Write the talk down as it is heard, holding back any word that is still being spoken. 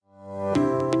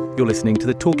You're listening to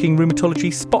the Talking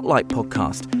Rheumatology Spotlight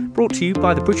podcast, brought to you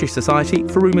by the British Society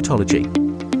for Rheumatology.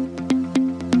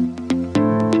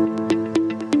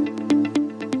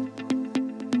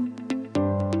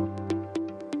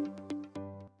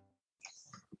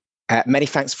 Many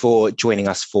thanks for joining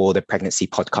us for the pregnancy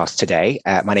podcast today.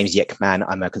 My name is Yik Man.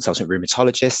 I'm a consultant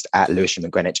rheumatologist at Lewisham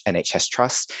and Greenwich NHS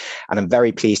Trust, and I'm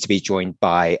very pleased to be joined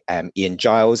by Ian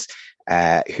Giles,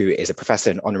 who is a professor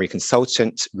and honorary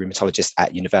consultant rheumatologist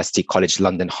at University College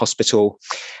London Hospital.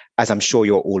 As I'm sure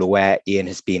you're all aware, Ian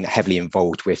has been heavily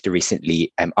involved with the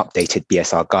recently updated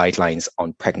BSR guidelines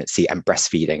on pregnancy and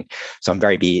breastfeeding. So I'm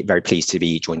very pleased to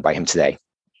be joined by him today.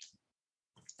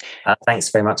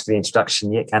 Thanks very much for the introduction,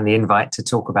 Yik, and the invite to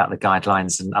talk about the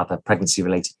guidelines and other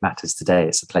pregnancy-related matters today.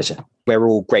 It's a pleasure. We're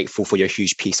all grateful for your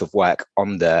huge piece of work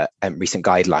on the recent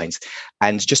guidelines.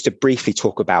 And just to briefly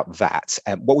talk about that,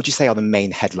 what would you say are the main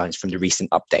headlines from the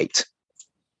recent update?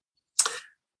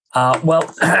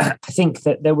 Well, I think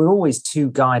that there were always two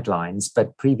guidelines,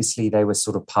 but previously they were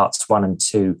sort of parts 1 and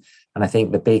 2. And I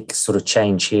think the big sort of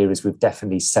change here is we've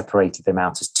definitely separated them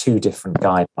out as two different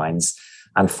guidelines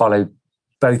and followed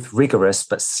both rigorous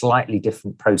but slightly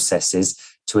different processes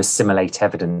to assimilate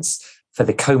evidence. For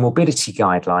the comorbidity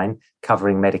guideline,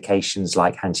 covering medications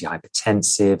like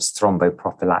antihypertensives,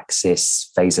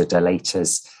 thromboprophylaxis,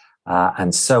 vasodilators,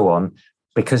 and so on,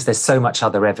 because there's so much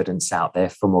other evidence out there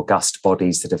from august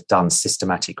bodies that have done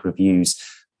systematic reviews,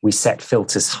 we set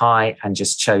filters high and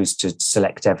just chose to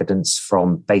select evidence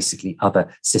from basically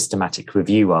other systematic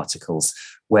review articles.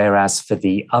 Whereas for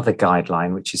the other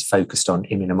guideline, which is focused on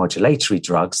immunomodulatory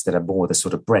drugs that are more the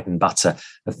sort of bread and butter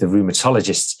of the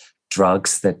rheumatologist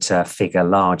drugs that figure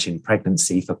large in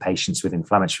pregnancy for patients with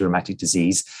inflammatory rheumatic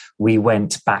disease, we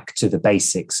went back to the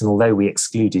basics. And although we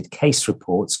excluded case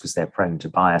reports because they're prone to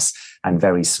bias and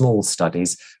very small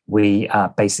studies, we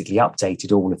basically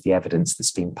updated all of the evidence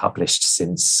that's been published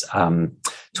since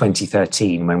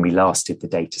 2013 when we last did the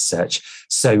data search.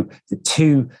 So the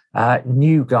two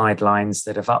new guidelines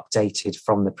that have updated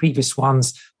from the previous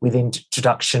ones with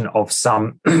introduction of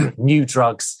some new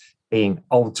drugs being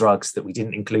old drugs that we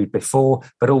didn't include before,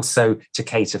 but also to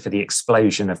cater for the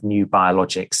explosion of new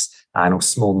biologics and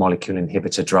small molecule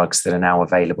inhibitor drugs that are now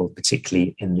available,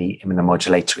 particularly in the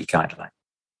immunomodulatory guideline.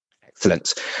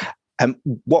 Excellent.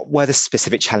 What were the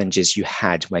specific challenges you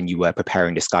had when you were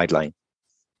preparing this guideline?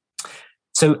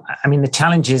 So, I mean, the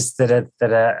challenges that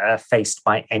are faced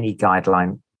by any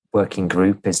guideline working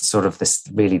group is sort of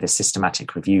really the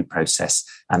systematic review process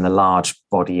and the large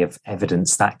body of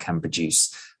evidence that can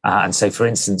produce. And so, for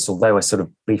instance, although I sort of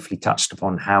briefly touched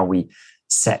upon how we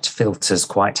set filters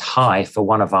quite high for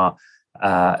one of our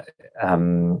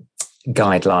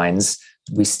guidelines,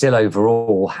 we still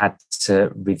overall had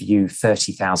to review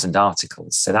 30,000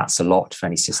 articles. So that's a lot for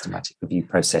any systematic review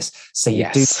process. So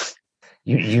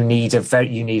you need a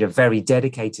very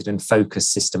dedicated and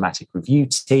focused systematic review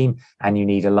team, and you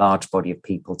need a large body of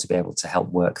people to be able to help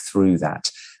work through that.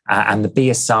 And the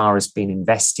BSR has been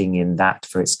investing in that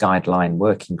for its guideline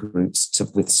working groups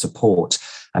with support.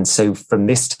 And so from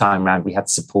this time around, we had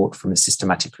support from the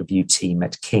systematic review team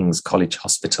at King's College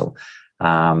Hospital,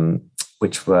 who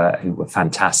were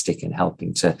fantastic in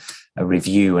helping to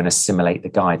review and assimilate the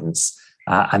guidance.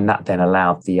 And that then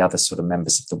allowed the other sort of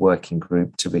members of the working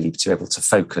group to really be able to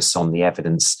focus on the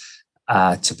evidence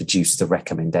to produce the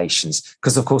recommendations.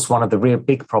 Because, of course, one of the real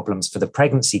big problems for the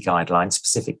pregnancy guidelines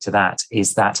specific to that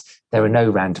is that there are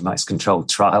no randomized controlled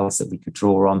trials that we could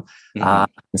draw on. And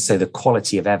so the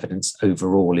quality of evidence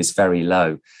overall is very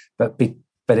low. But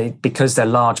because the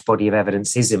large body of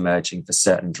evidence is emerging for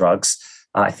certain drugs,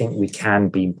 I think we can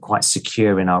be quite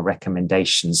secure in our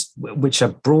recommendations, which are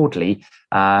broadly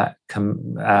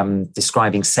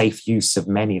describing safe use of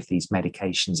many of these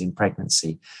medications in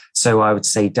pregnancy. So I would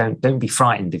say don't be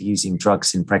frightened of using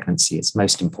drugs in pregnancy. It's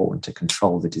most important to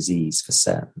control the disease for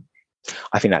certain.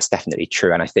 I think that's definitely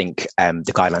true. And I think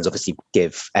the guidelines obviously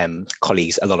give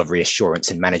colleagues a lot of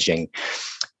reassurance in managing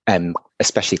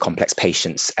especially complex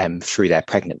patients through their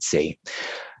pregnancy.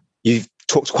 You've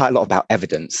talked quite a lot about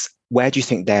evidence. Where do you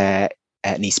think there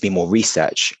needs to be more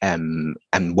research, and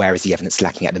where is the evidence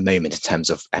lacking at the moment in terms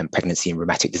of pregnancy and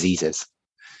rheumatic diseases?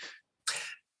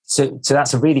 So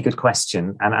that's a really good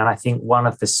question. And I think one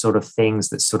of the sort of things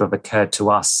that sort of occurred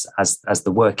to us as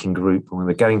the working group when we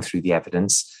were going through the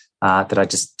evidence that I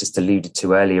just alluded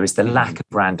to earlier is the lack of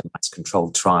randomized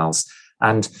controlled trials.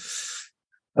 And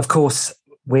of course,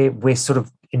 we're sort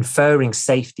of inferring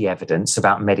safety evidence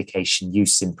about medication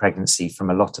use in pregnancy from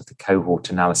a lot of the cohort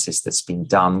analysis that's been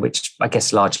done, which I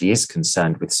guess largely is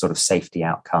concerned with sort of safety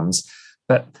outcomes.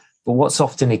 But what's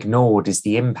often ignored is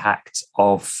the impact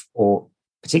of or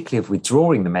particularly of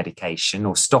withdrawing the medication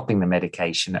or stopping the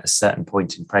medication at a certain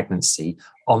point in pregnancy,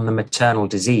 on the maternal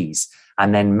disease,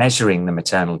 and then measuring the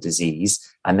maternal disease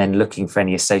and then looking for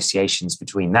any associations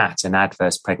between that and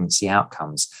adverse pregnancy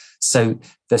outcomes. So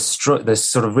the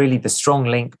strong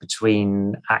link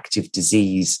between active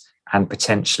disease and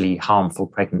potentially harmful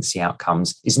pregnancy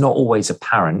outcomes is not always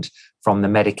apparent from the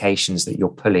medications that you're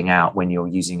pulling out when you're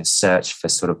using a search for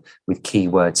with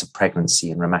keywords of pregnancy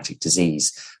and rheumatic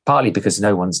disease, partly because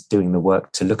no one's doing the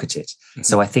work to look at it. Mm-hmm.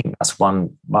 So I think that's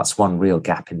one real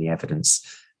gap in the evidence.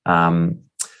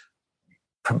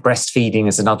 Breastfeeding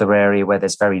is another area where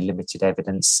there's very limited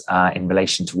evidence in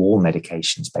relation to all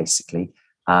medications, basically.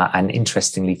 And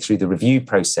interestingly, through the review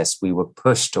process, we were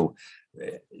pushed or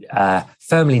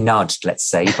firmly nudged, let's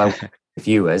say, by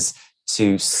reviewers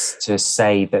to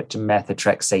say that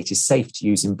methotrexate is safe to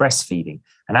use in breastfeeding.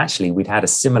 And actually, we'd had a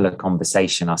similar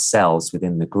conversation ourselves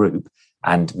within the group,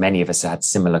 and many of us had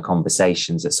similar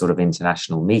conversations at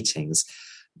international meetings.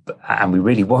 And we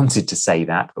really wanted to say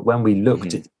that. But when we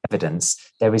looked at the evidence,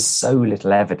 there is so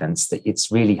little evidence that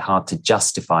it's really hard to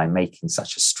justify making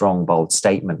such a strong, bold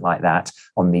statement like that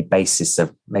on the basis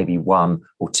of maybe one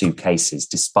or two cases,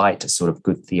 despite a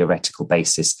good theoretical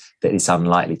basis that is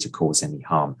unlikely to cause any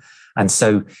harm. And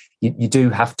so you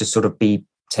do have to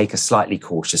take a slightly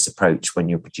cautious approach when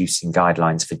you're producing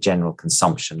guidelines for general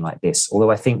consumption like this.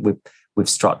 Although I think we've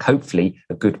struck, hopefully,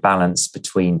 a good balance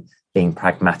between being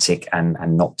pragmatic and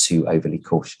not too overly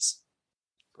cautious.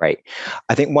 Great.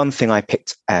 I think one thing I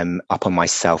picked up on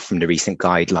myself from the recent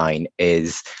guideline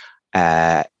is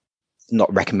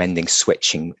not recommending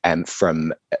switching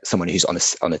from someone who's on a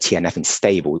TNF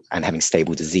and having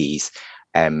stable disease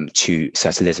to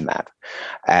certolizumab.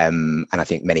 And I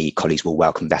think many colleagues will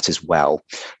welcome that as well.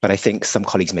 But I think some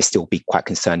colleagues may still be quite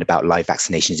concerned about live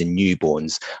vaccinations in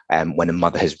newborns when a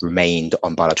mother has remained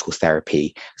on biological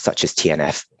therapy, such as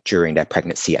TNF, during their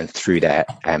pregnancy and through to their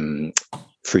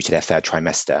third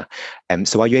trimester.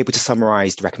 So are you able to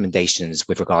summarize the recommendations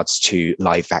with regards to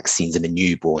live vaccines in the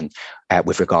newborn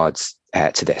with regards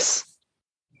to this?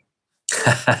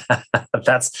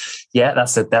 That's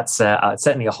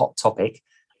certainly a hot topic,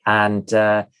 and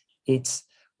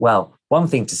one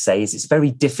thing to say is it's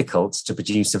very difficult to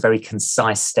produce a very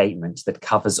concise statement that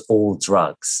covers all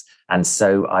drugs. And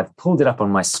so I've pulled it up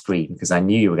on my screen because I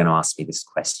knew you were going to ask me this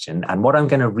question. And what I'm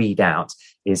going to read out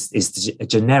is a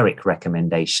generic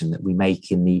recommendation that we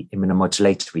make in the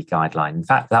immunomodulatory guideline. In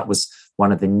fact, that was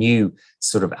one of the new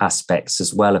aspects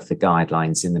as well of the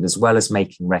guidelines, in that as well as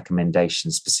making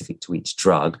recommendations specific to each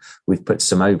drug, we've put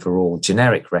some overall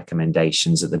generic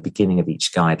recommendations at the beginning of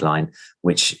each guideline,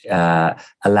 which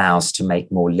allows to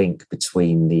make more link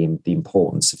between the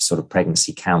importance of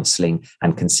pregnancy counselling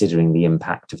and considering the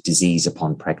impact of disease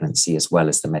upon pregnancy as well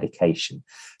as the medication.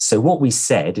 So what we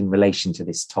said in relation to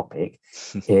this topic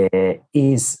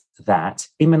is that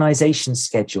immunisation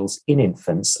schedules in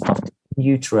infants after in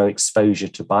utero exposure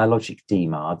to biologic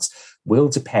DMARDs will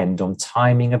depend on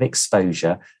timing of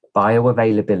exposure,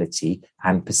 bioavailability,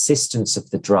 and persistence of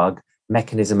the drug,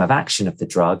 mechanism of action of the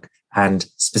drug, and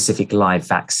specific live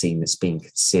vaccine that's being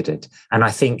considered. And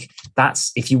I think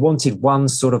that's, if you wanted one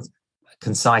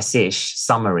concise-ish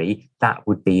summary, that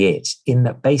would be it, in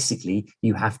that basically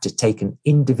you have to take an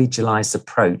individualized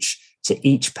approach to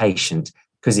each patient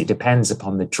because it depends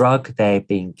upon the drug they're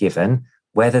being given,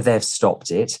 whether they've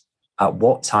stopped it, at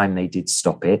what time they did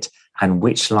stop it, and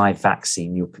which live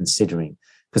vaccine you're considering.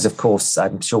 Because, of course,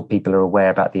 I'm sure people are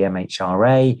aware about the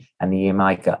MHRA and the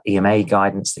EMA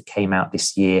guidance that came out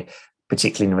this year,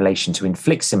 particularly in relation to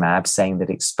infliximab, saying that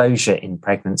exposure in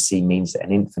pregnancy means that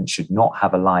an infant should not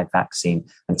have a live vaccine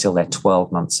until they're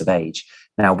 12 months of age.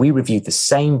 Now, we reviewed the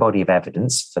same body of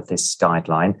evidence for this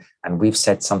guideline, and we've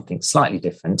said something slightly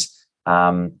different,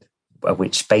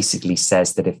 which basically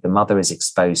says that if the mother is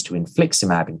exposed to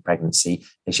infliximab in pregnancy,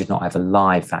 they should not have a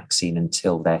live vaccine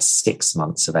until they're 6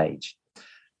 months of age.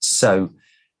 So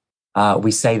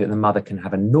we say that the mother can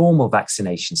have a normal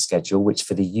vaccination schedule, which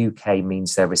for the UK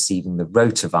means they're receiving the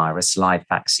rotavirus live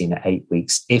vaccine at 8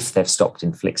 weeks if they've stopped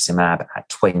infliximab at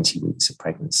 20 weeks of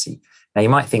pregnancy. Now, you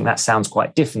might think that sounds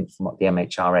quite different from what the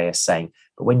MHRA is saying,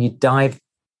 but when you dive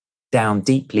down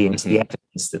deeply into the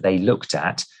evidence that they looked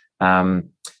at,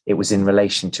 it was in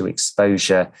relation to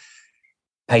exposure,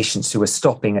 patients who were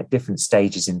stopping at different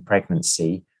stages in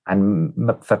pregnancy. And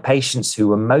for patients who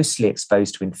were mostly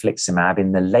exposed to infliximab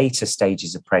in the later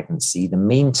stages of pregnancy, the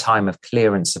mean time of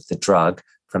clearance of the drug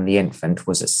from the infant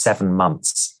was at 7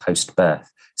 months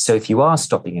post-birth. So if you are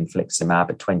stopping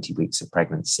infliximab at 20 weeks of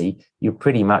pregnancy, you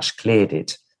pretty much cleared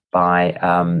it by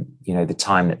the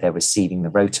time that they're receiving the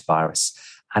rotavirus.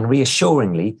 And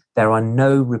reassuringly, there are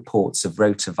no reports of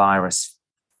rotavirus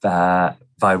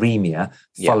viremia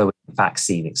following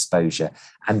vaccine exposure.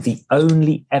 And the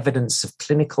only evidence of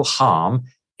clinical harm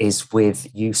is with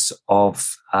use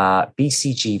of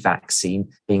BCG vaccine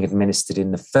being administered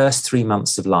in the first 3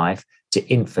 months of life to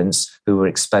infants who were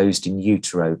exposed in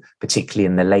utero, particularly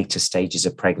in the later stages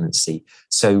of pregnancy.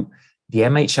 So the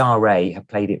MHRA have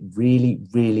played it really,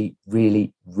 really,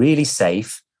 really, really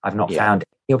safe. I've not found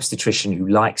any obstetrician who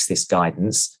likes this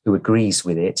guidance, who agrees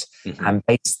with it, and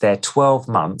based their 12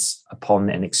 months upon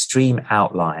an extreme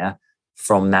outlier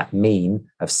from that mean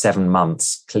of 7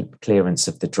 months clearance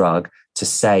of the drug to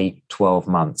say 12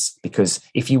 months. Because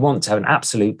if you want to have an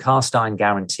absolute cast iron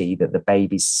guarantee that the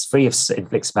baby's free of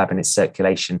infliximab in its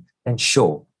circulation, then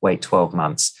sure, wait 12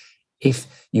 months.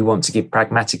 If you want to give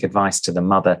pragmatic advice to the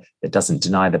mother that doesn't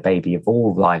deny the baby of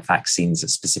all live vaccines at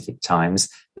specific times,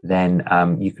 then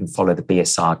you can follow the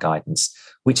BSR guidance,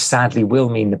 which sadly will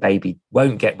mean the baby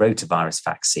won't get rotavirus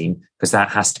vaccine because that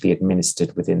has to be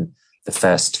administered within the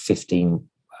first 15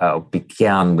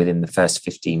 began within the first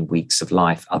 15 weeks of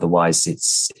life. Otherwise, it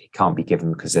can't be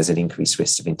given because there's an increased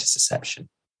risk of intersusception.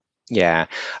 Yeah,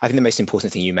 I think the most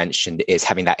important thing you mentioned is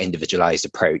having that individualized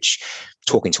approach,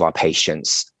 talking to our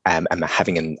patients and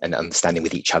having an understanding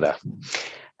with each other.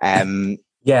 And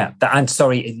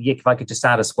sorry, Yik, if I could just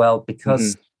add as well,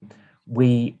 because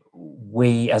we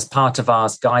as part of our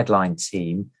guideline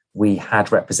team, we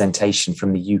had representation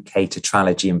from the UK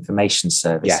Tetralogy Information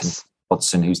Service. Yes.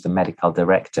 Hodson, who's the medical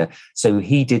director. So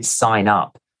he did sign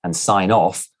up and sign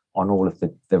off on all of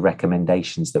the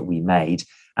recommendations that we made.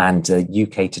 And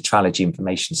UK Tetralogy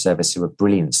Information Service, who are a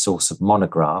brilliant source of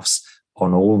monographs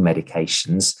on all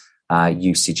medications,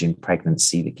 usage in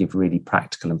pregnancy that give really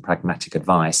practical and pragmatic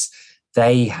advice.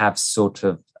 They have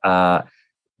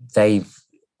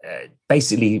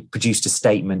basically produced a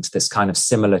statement that's kind of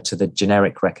similar to the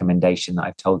generic recommendation that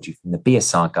I've told you from the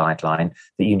BSR guideline,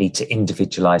 that you need to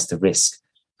individualize the risk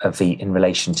in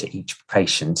relation to each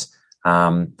patient.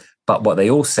 But what they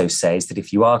also say is that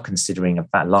if you are considering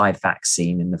a live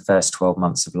vaccine in the first 12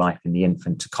 months of life in the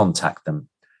infant, to contact them.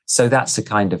 So that's a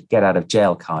kind of get out of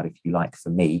jail card, if you like, for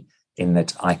me, in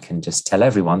that I can just tell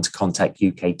everyone to contact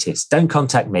UK TIS. Don't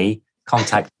contact me,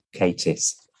 contact UK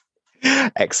TIS.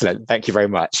 Excellent. Thank you very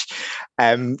much.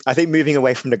 I think moving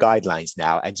away from the guidelines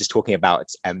now and just talking about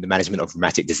the management of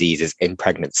rheumatic diseases in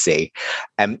pregnancy,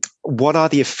 what are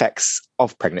the effects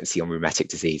of pregnancy on rheumatic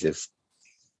diseases?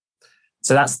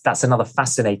 So that's another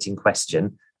fascinating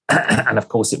question. And of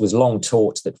course, it was long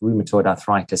taught that rheumatoid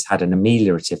arthritis had an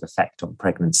ameliorative effect on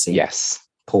pregnancy. Yes.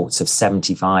 Reports of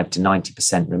 75 to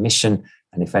 90% remission.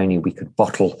 And if only we could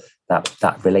bottle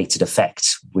that related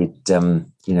effect, we'd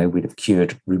have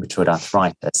cured rheumatoid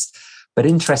arthritis. But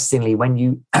interestingly, when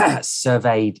you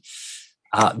surveyed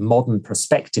modern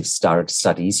prospective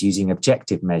studies using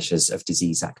objective measures of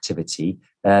disease activity,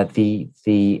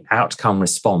 the outcome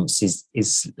response is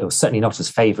certainly not as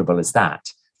favourable as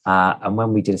that. And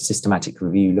when we did a systematic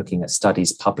review looking at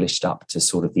studies published up to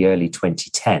sort of the early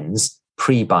 2010s,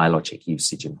 pre-biologic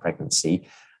usage in pregnancy,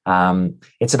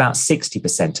 it's about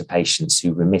 60% of patients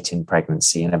who remit in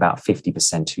pregnancy and about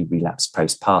 50% who relapse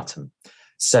postpartum.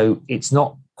 So it's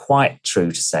not quite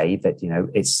true to say that, you've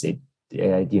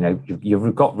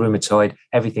got rheumatoid,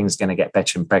 everything's going to get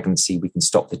better in pregnancy, we can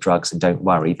stop the drugs and don't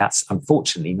worry. That's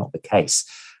unfortunately not the case.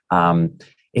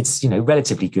 It's,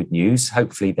 relatively good news.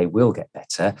 Hopefully they will get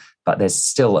better, but there's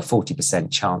still a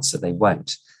 40% chance that they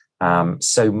won't.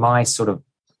 So my sort of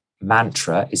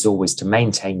mantra is always to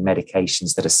maintain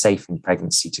medications that are safe in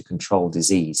pregnancy to control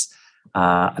disease.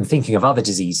 And thinking of other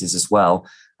diseases as well,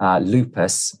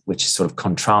 lupus, which is sort of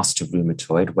contrast to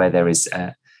rheumatoid, where there is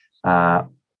a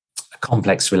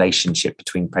complex relationship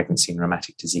between pregnancy and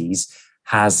rheumatic disease,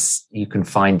 you can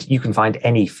find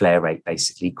any flare rate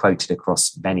basically quoted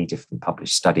across many different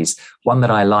published studies. One that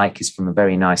I like is from a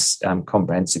very nice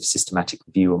comprehensive systematic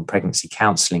review on pregnancy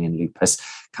counselling in lupus,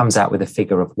 comes out with a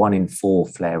figure of 1 in 4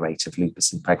 flare rate of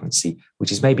lupus in pregnancy,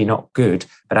 which is maybe not good,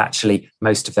 but actually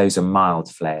most of those are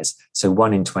mild flares. So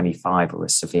 1 in 25 are a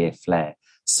severe flare.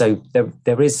 So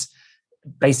there is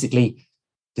basically,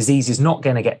 disease is not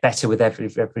going to get better with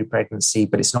every pregnancy,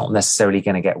 but it's not necessarily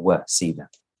going to get worse either.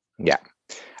 Yeah.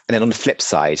 And then on the flip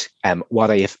side, what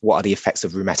are the effects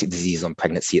of rheumatic disease on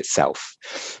pregnancy itself?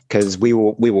 Because we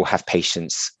will have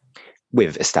patients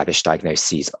with established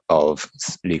diagnoses of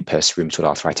lupus, rheumatoid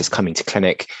arthritis coming to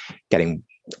clinic,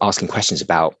 asking questions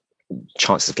about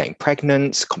chances of getting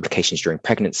pregnant, complications during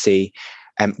pregnancy.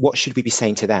 What should we be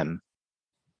saying to them?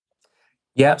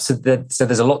 Yeah, so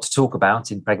there's a lot to talk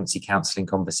about in pregnancy counselling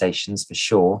conversations for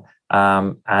sure.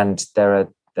 And there are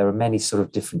there are many sort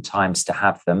of different times to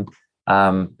have them.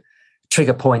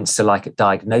 Trigger points are like at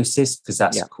diagnosis, because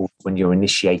that's of course when you're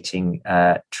initiating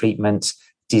treatment.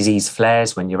 Disease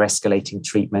flares, when you're escalating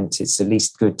treatment, it's at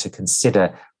least good to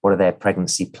consider what are their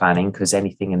pregnancy planning, because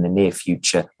anything in the near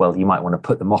future, well, you might want to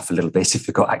put them off a little bit if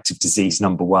you've got active disease,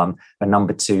 number one. And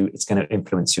number two, it's going to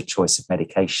influence your choice of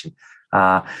medication.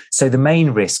 So the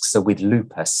main risks are with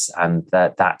lupus and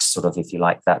that sort of, if you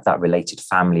like, that related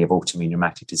family of autoimmune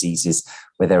rheumatic diseases,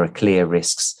 where there are clear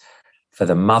risks for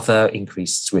the mother,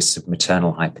 increased risks of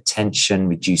maternal hypertension,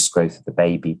 reduced growth of the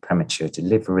baby, premature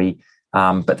delivery.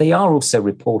 But they are also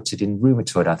reported in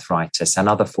rheumatoid arthritis and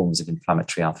other forms of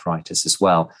inflammatory arthritis as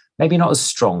well. Maybe not as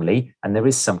strongly, and there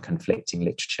is some conflicting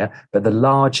literature, but the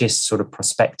largest sort of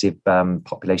prospective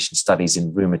population studies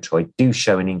in rheumatoid do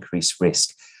show an increased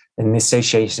risk. And the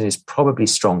association is probably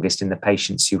strongest in the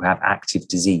patients who have active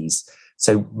disease.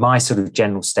 So my sort of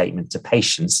general statement to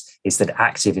patients is that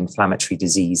active inflammatory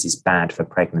disease is bad for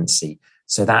pregnancy.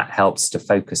 So that helps to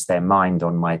focus their mind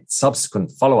on my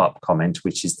subsequent follow-up comment,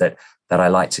 which is that I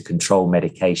like to control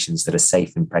medications that are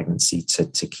safe in pregnancy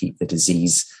to keep the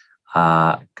disease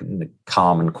calm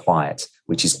and quiet,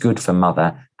 which is good for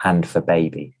mother and for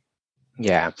baby.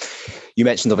 Yeah. You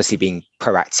mentioned obviously being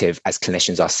proactive as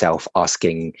clinicians ourselves,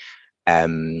 asking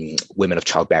women of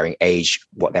childbearing age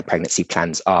what their pregnancy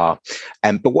plans are.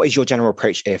 But what is your general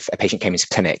approach if a patient came into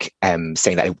clinic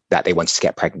saying that they wanted to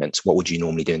get pregnant? What would you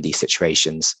normally do in these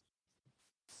situations?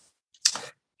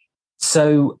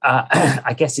 So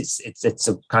I guess it's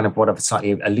a kind of what I've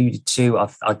slightly alluded to.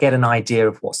 I'll get an idea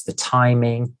of what's the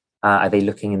timing. Are they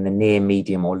looking in the near,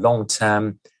 medium, or long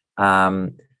term?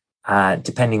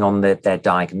 Depending on their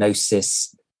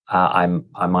diagnosis, I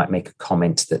might make a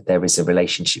comment that there is a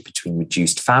relationship between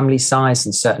reduced family size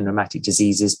and certain rheumatic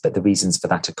diseases, but the reasons for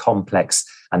that are complex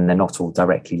and they're not all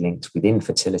directly linked with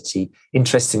infertility.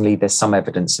 Interestingly, there's some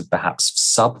evidence of perhaps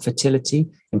subfertility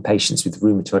in patients with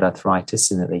rheumatoid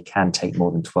arthritis in that they can take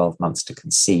more than 12 months to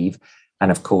conceive.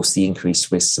 And of course, the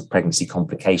increased risks of pregnancy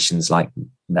complications like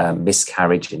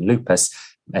miscarriage in lupus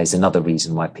is another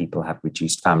reason why people have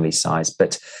reduced family size.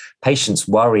 But patients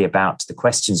worry about the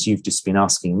questions you've just been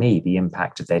asking me, the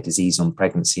impact of their disease on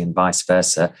pregnancy and vice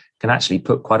versa, can actually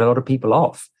put quite a lot of people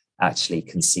off actually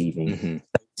conceiving. Mm-hmm.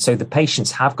 So the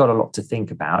patients have got a lot to think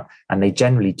about, and they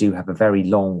generally do have a very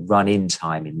long run-in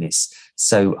time in this.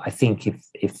 So I think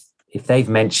if they've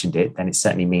mentioned it, then it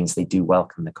certainly means they do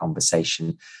welcome the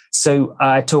conversation. So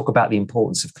I talk about the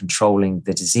importance of controlling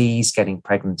the disease, getting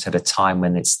pregnant at a time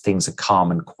when things are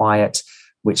calm and quiet,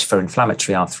 which for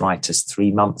inflammatory arthritis,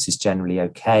 3 months is generally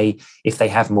okay. If they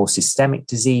have more systemic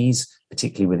disease,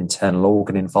 particularly with internal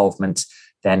organ involvement,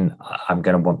 then I'm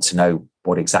going to want to know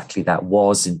what exactly that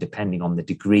was. And depending on the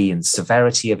degree and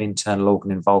severity of internal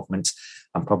organ involvement,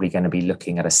 I'm probably going to be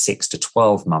looking at a 6 to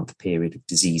 12 month period of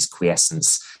disease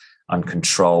quiescence and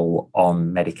control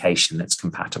on medication that's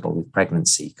compatible with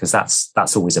pregnancy, because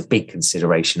that's always a big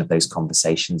consideration of those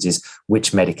conversations, is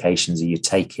which medications are you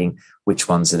taking, which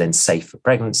ones are then safe for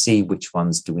pregnancy, which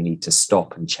ones do we need to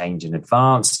stop and change in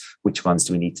advance, which ones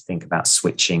do we need to think about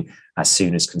switching as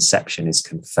soon as conception is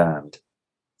confirmed.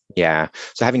 Yeah,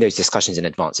 so having those discussions in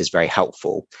advance is very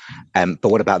helpful. But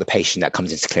what about the patient that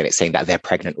comes into clinic saying that they're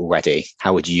pregnant already?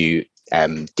 How would you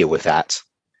deal with that?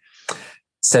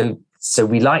 So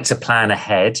we like to plan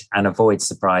ahead and avoid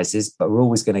surprises, but we're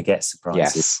always going to get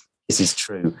surprises. Yes. This is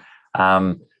true.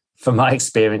 From my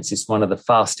experience, it's one of the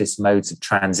fastest modes of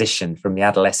transition from the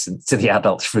adolescent to the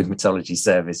adult rheumatology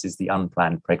service is the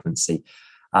unplanned pregnancy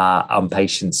on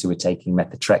patients who are taking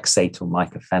methotrexate or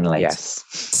mycophenolate. Yes.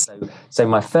 So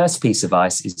my first piece of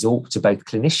advice is to both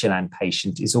clinician and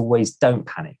patient is always don't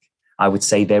panic. I would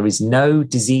say there is no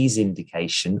disease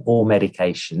indication or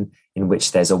medication in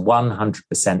which there's a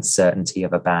 100% certainty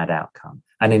of a bad outcome.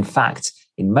 And in fact,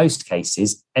 in most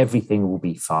cases, everything will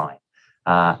be fine.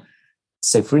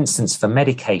 So for instance, for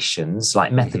medications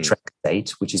like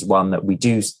methotrexate, which is one that we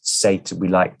do say we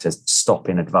like to stop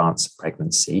in advance of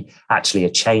pregnancy, actually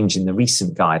a change in the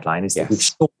recent guideline is that we've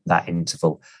shortened that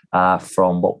interval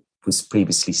from what was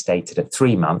previously stated at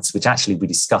 3 months, which actually we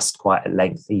discussed quite at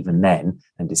length even then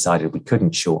and decided we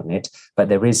couldn't shorten it. But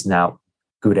there is now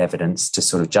good evidence to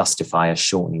sort of justify a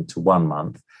shortening to 1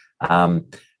 month.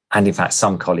 And in fact,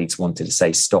 some colleagues wanted to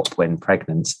say stop when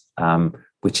pregnant,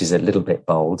 which is a little bit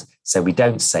bold. So we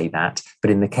don't say that. But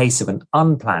in the case of an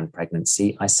unplanned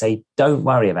pregnancy, I say don't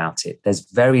worry about it.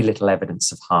 There's very little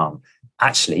evidence of harm.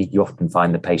 Actually, you often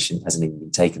find the patient hasn't even been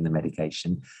taken the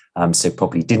medication, so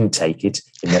probably didn't take it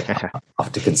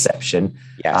after conception.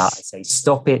 Yes. I say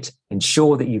stop it,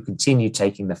 ensure that you continue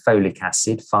taking the folic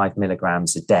acid, 5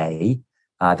 milligrams a day,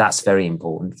 That's very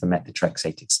important for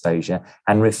methotrexate exposure,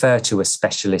 and refer to a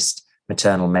specialist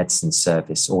maternal medicine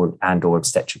service or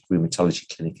obstetric rheumatology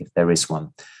clinic if there is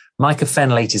one.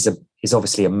 Mycophenolate is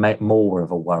obviously more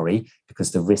of a worry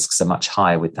because the risks are much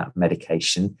higher with that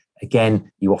medication.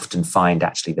 Again, you often find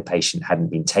actually the patient hadn't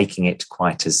been taking it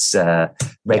quite as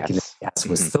regularly as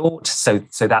was thought. So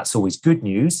that's always good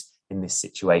news in this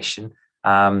situation.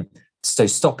 So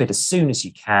stop it as soon as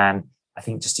you can. I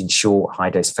think just ensure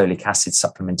high dose folic acid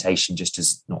supplementation just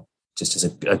as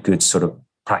a good sort of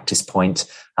practice point,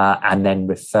 and then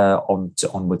refer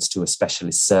onwards to a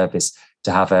specialist service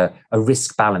to have a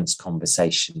risk balance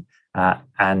conversation.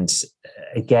 And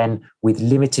again, with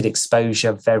limited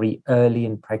exposure very early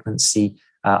in pregnancy,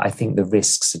 I think the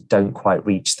risks don't quite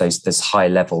reach those high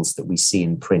levels that we see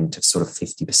in print of sort of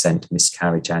 50%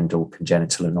 miscarriage and or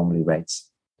congenital anomaly rates.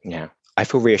 Yeah, I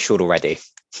feel reassured already.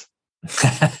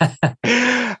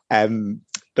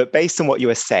 But based on what you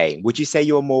were saying, would you say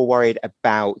you're more worried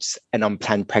about an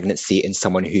unplanned pregnancy in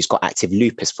someone who's got active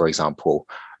lupus, for example,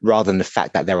 rather than the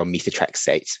fact that they're on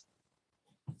methotrexate?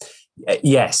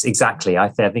 Yes, exactly. I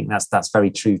think that's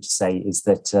very true to say, is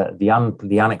that the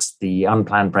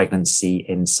unplanned pregnancy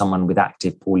in someone with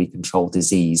active, poorly controlled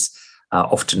disease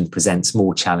often presents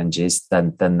more challenges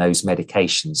than those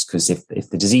medications. Because if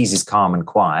the disease is calm and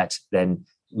quiet, then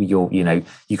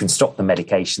you can stop the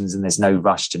medications and there's no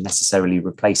rush to necessarily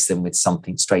replace them with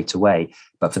something straight away.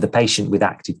 But for the patient with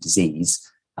active disease,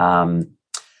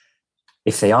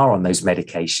 if they are on those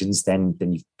medications, then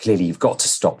you've got to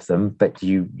stop them, but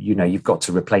you've got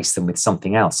to replace them with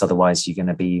something else. Otherwise, you're going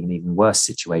to be in an even worse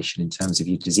situation in terms of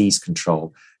your disease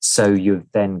control. So you've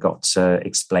then got to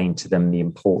explain to them the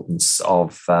importance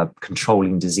of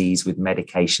controlling disease with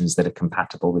medications that are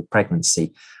compatible with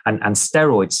pregnancy. And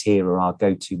steroids here are our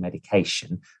go-to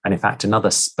medication. And in fact, another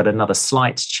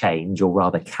slight change, or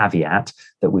rather caveat,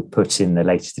 that we put in the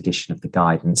latest edition of the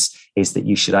guidance is that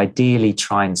you should ideally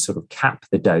try and sort of cap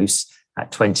the dose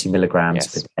at 20 milligrams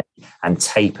per day and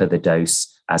taper the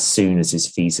dose as soon as is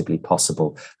feasibly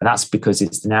possible. And that's because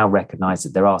it's now recognized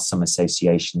that there are some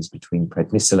associations between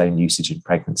prednisolone usage in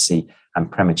pregnancy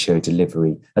and premature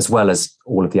delivery, as well as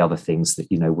all of the other things that,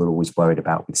 we're always worried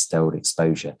about with steroid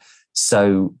exposure.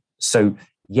 So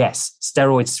yes,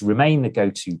 steroids remain the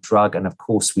go-to drug. And of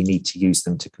course, we need to use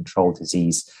them to control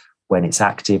disease when it's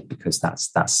active, because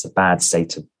that's a bad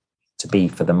state to be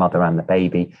for the mother and the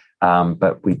baby.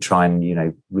 But we try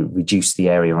and, reduce the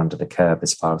area under the curve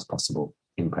as far as possible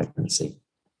in pregnancy.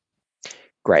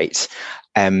 Great.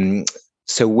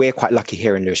 So we're quite lucky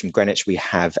here in Lewisham Greenwich. We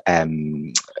have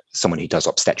someone who does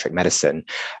obstetric medicine.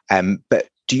 But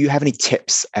do you have any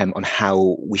tips on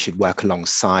how we should work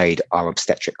alongside our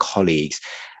obstetric colleagues,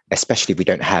 especially if we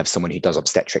don't have someone who does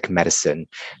obstetric medicine,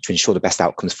 to ensure the best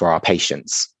outcomes for our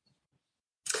patients?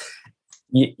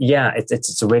 Yeah,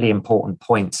 it's a really important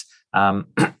point.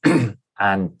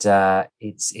 And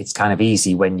it's kind of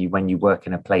easy when you work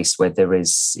in a place where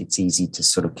it's easy to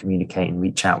sort of communicate and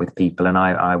reach out with people. And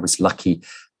I was lucky.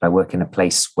 I work in a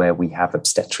place where we have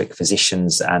obstetric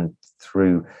physicians, and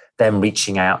through them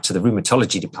reaching out to the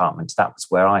rheumatology department, that was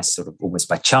where I sort of almost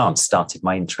by chance started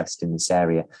my interest in this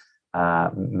area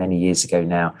many years ago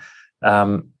now.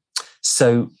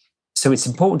 So it's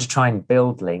important to try and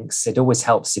build links. It always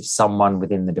helps if someone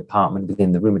within the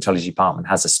rheumatology department,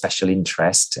 has a special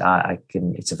interest.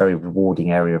 It's a very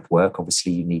rewarding area of work.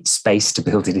 Obviously, you need space to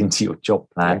build it into your job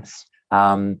plan. Yes.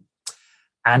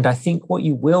 And I think what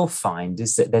you will find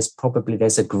is that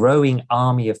there's a growing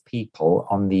army of people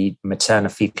on the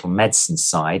maternal-fetal medicine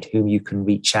side whom you can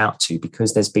reach out to,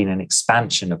 because there's been an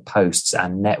expansion of posts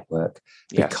and network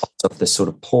because of the sort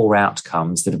of poor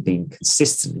outcomes that have been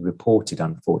consistently reported,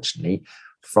 unfortunately,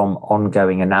 from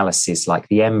ongoing analysis like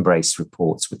the Embrace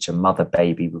reports, which are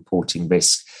mother-baby reporting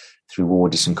risk through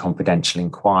audit and confidential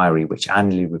inquiry, which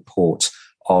annually report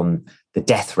on the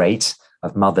death rate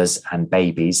of mothers and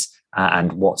babies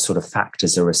and what sort of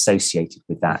factors are associated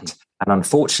with that. And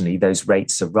unfortunately, those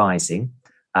rates are rising,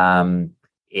 and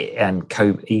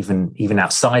even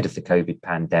outside of the COVID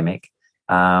pandemic,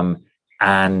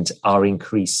 and are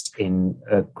increased in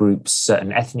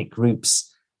certain ethnic groups,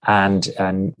 and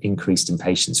increased in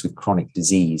patients with chronic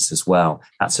disease as well.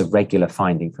 That's a regular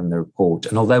finding from the report.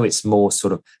 And although it's more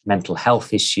sort of mental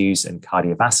health issues and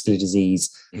cardiovascular disease,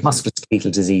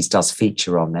 musculoskeletal disease does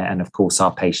feature on there. And of course,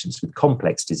 our patients with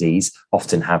complex disease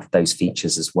often have those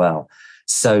features as well.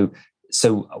 So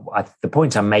the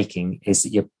point I'm making is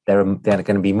that there are going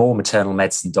to be more maternal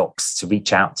medicine docs to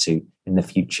reach out to in the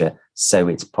future. So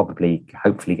it's hopefully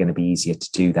going to be easier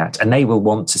to do that. And they will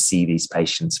want to see these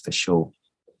patients for sure.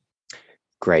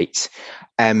 Great.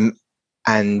 And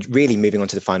And really moving on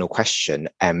to the final question,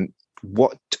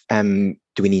 what do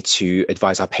we need to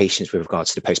advise our patients with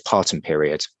regards to the postpartum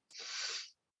period?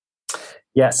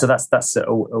 Yeah, so that's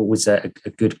always a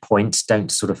good point.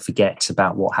 Don't sort of forget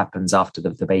about what happens after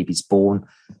the baby's born.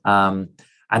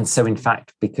 And so, in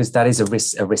fact, because that is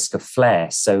a risk of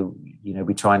flare, so,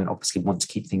 we try and obviously want to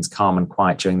keep things calm and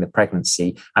quiet during the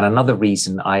pregnancy. And another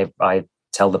reason I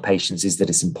tell the patients is that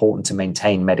it's important to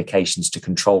maintain medications to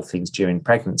control things during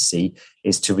pregnancy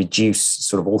is to reduce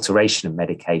sort of alteration of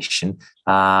medication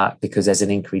because there's an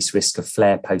increased risk of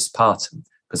flare postpartum.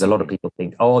 Because a lot of people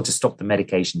think, I'll just stop the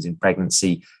medications in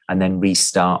pregnancy and then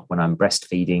restart when I'm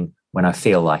breastfeeding, when I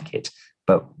feel like it.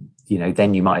 But,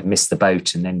 then you might have missed the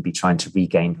boat and then be trying to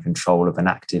regain control of an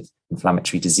active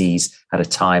inflammatory disease at a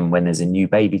time when there's a new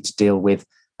baby to deal with.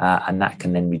 And that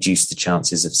can then reduce the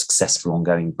chances of successful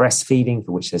ongoing breastfeeding,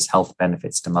 for which there's health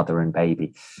benefits to mother and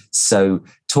baby. So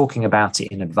talking about it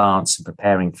in advance and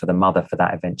preparing for the mother for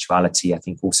that eventuality, I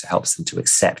think also helps them to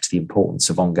accept the importance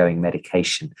of ongoing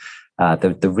medication,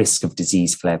 the risk of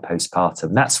disease flare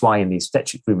postpartum. That's why in the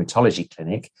obstetric rheumatology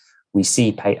clinic, we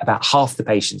see about half the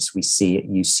patients we see at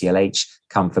UCLH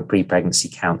come for pre-pregnancy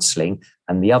counselling,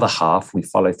 and the other half we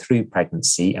follow through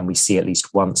pregnancy and we see at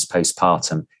least once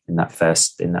postpartum in that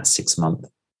 6-month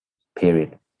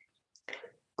period.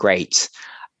 Great.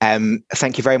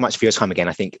 Thank you very much for your time again.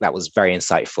 I think that was very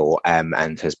insightful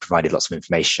and has provided lots of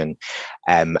information.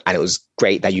 And it was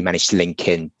great that you managed to link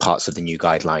in parts of the new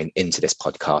guideline into this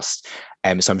podcast.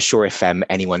 So I'm sure if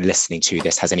anyone listening to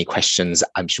this has any questions,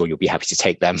 I'm sure you'll be happy to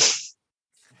take them.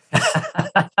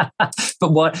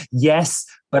 Yes,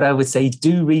 but I would say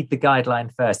do read the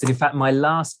guideline first. And in fact, my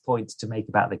last point to make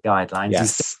about the guidelines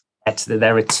is that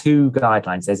there are 2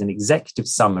 guidelines. There's an executive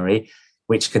summary,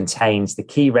 which contains the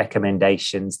key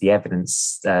recommendations, the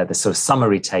evidence, the sort of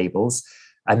summary tables.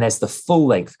 And there's the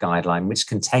full-length guideline, which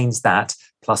contains that,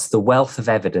 plus the wealth of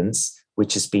evidence,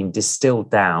 which has been distilled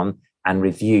down and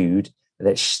reviewed,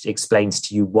 that explains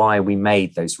to you why we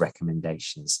made those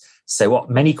recommendations. So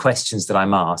many questions that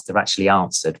I'm asked are actually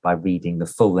answered by reading the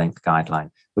full-length guideline,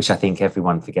 which I think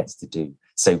everyone forgets to do.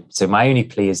 So my only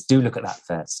plea is do look at that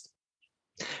first.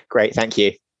 Great, thank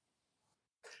you.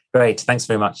 Great, thanks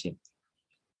very much, Ian.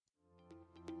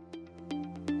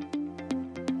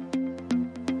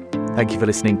 Thank you for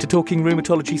listening to Talking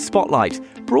Rheumatology Spotlight,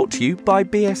 brought to you by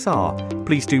BSR.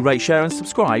 Please do rate, share and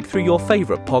subscribe through your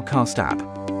favourite podcast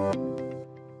app.